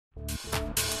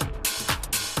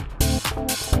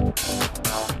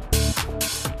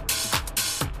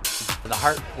The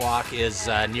Heart Walk is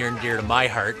near and dear to my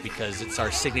heart because it's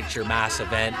our signature mass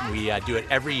event. We do it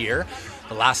every year,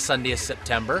 the last Sunday of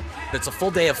September. It's a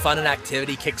full day of fun and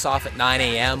activity, kicks off at 9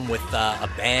 a.m. with a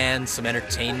band, some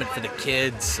entertainment for the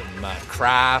kids, some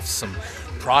crafts, some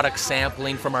product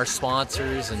sampling from our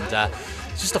sponsors, and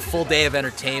it's just a full day of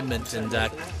entertainment, and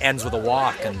ends with a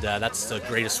walk, and that's the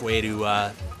greatest way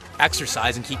to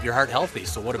exercise and keep your heart healthy.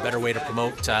 So what a better way to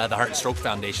promote the Heart and Stroke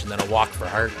Foundation than a walk for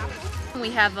heart.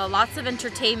 We have lots of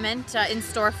entertainment in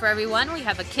store for everyone. We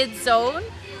have a kids zone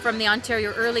from the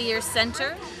Ontario Early Years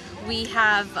Centre. We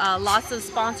have lots of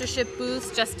sponsorship booths,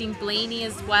 Justine Blaney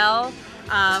as well.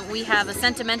 We have a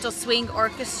Sentimental Swing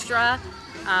Orchestra.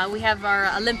 We have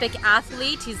our Olympic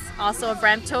athlete, he's also a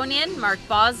Bramptonian, Mark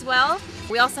Boswell.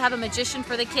 We also have a magician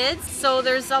for the kids, so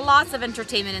there's lots of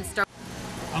entertainment in store.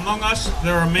 Among us,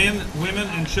 there are men, women,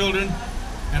 and children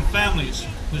and families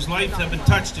whose lives have been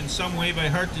touched in some way by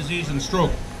heart disease and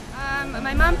stroke.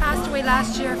 My mom passed away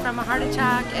last year from a heart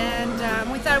attack,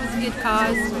 and we thought it was a good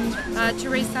cause to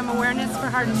raise some awareness for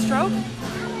heart and stroke.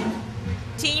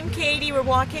 Team Katie, we're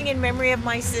walking in memory of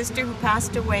my sister who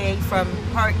passed away from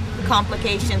heart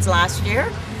complications last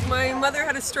year. My mother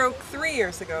had a stroke 3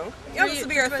 years ago. Yeah, this will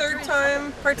be our third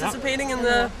time participating in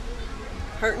the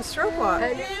Heart and Stroke Walk.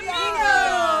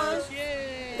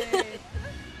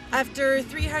 After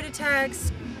 3 heart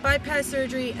attacks, bypass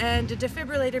surgery, and a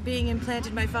defibrillator being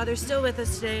implanted, my father's still with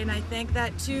us today, and I thank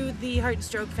that to the Heart and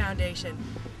Stroke Foundation.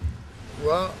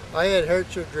 Well, I had heart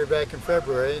surgery back in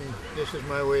February, and this is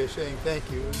my way of saying thank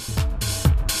you.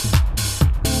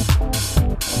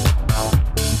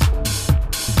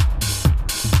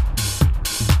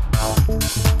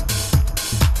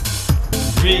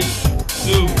 3,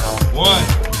 2, 1,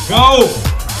 go!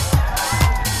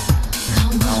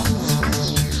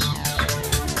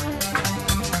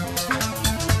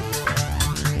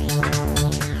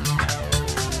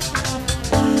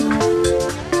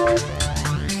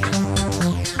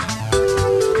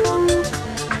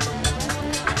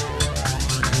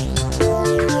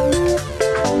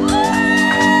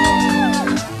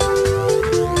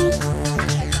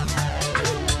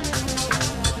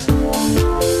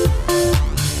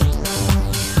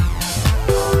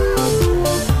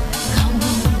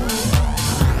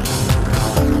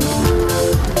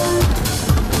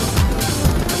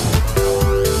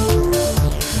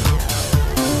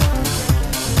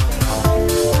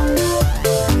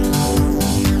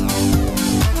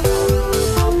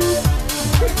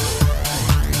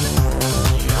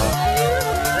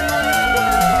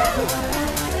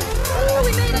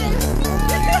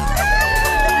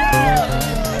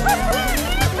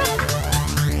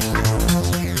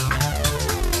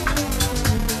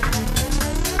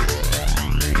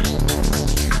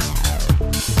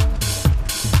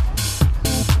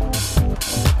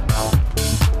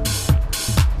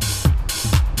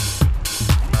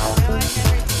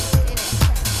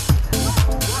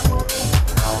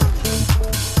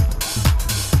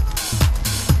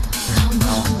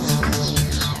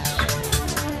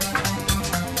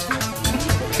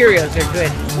 Cheerios are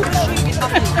good.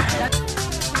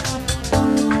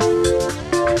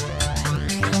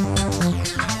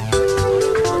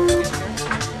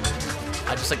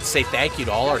 I'd just like to say thank you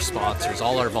to all our sponsors,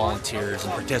 all our volunteers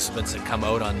and participants that come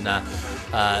out on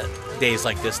days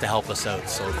like this to help us out.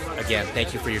 So again,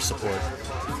 thank you for your support.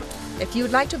 If you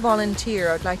would like to volunteer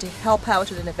or would like to help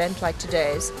out at an event like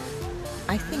today's,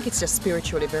 I think it's just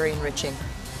spiritually very enriching.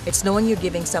 It's knowing you're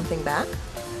giving something back.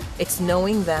 It's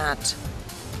knowing that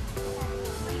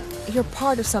you're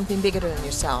part of something bigger than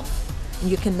yourself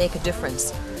and you can make a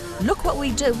difference. Look what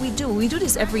we do. We do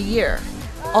this every year,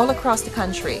 all across the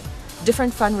country,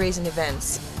 different fundraising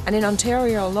events. And in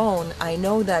Ontario alone, I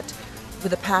know that for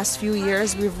the past few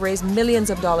years, we've raised millions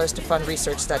of dollars to fund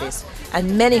research studies.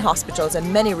 And many hospitals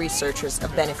and many researchers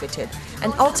have benefited.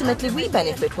 And ultimately, we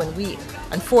benefit when we,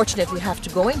 unfortunately, have to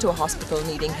go into a hospital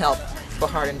needing help for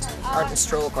heart and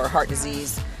stroke or heart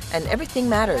disease. And everything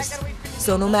matters.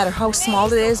 So no matter how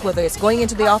small it is, whether it's going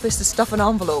into the office to stuff an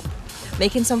envelope,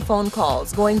 making some phone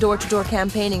calls, going door-to-door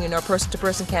campaigning in our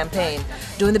person-to-person campaign,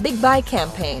 doing the Big Buy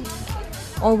campaign,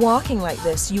 or walking like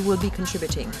this, you will be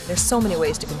contributing. There's so many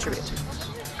ways to contribute.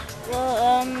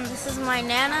 Well, this is my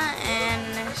Nana,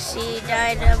 and she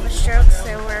died of a stroke,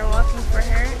 so we're walking for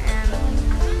her, and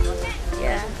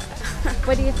yeah.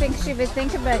 What do you think she would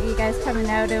think about you guys coming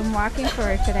out and walking for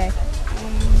her today?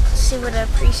 She would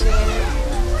appreciate it.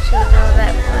 She would know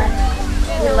that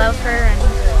we love her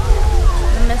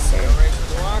and miss her.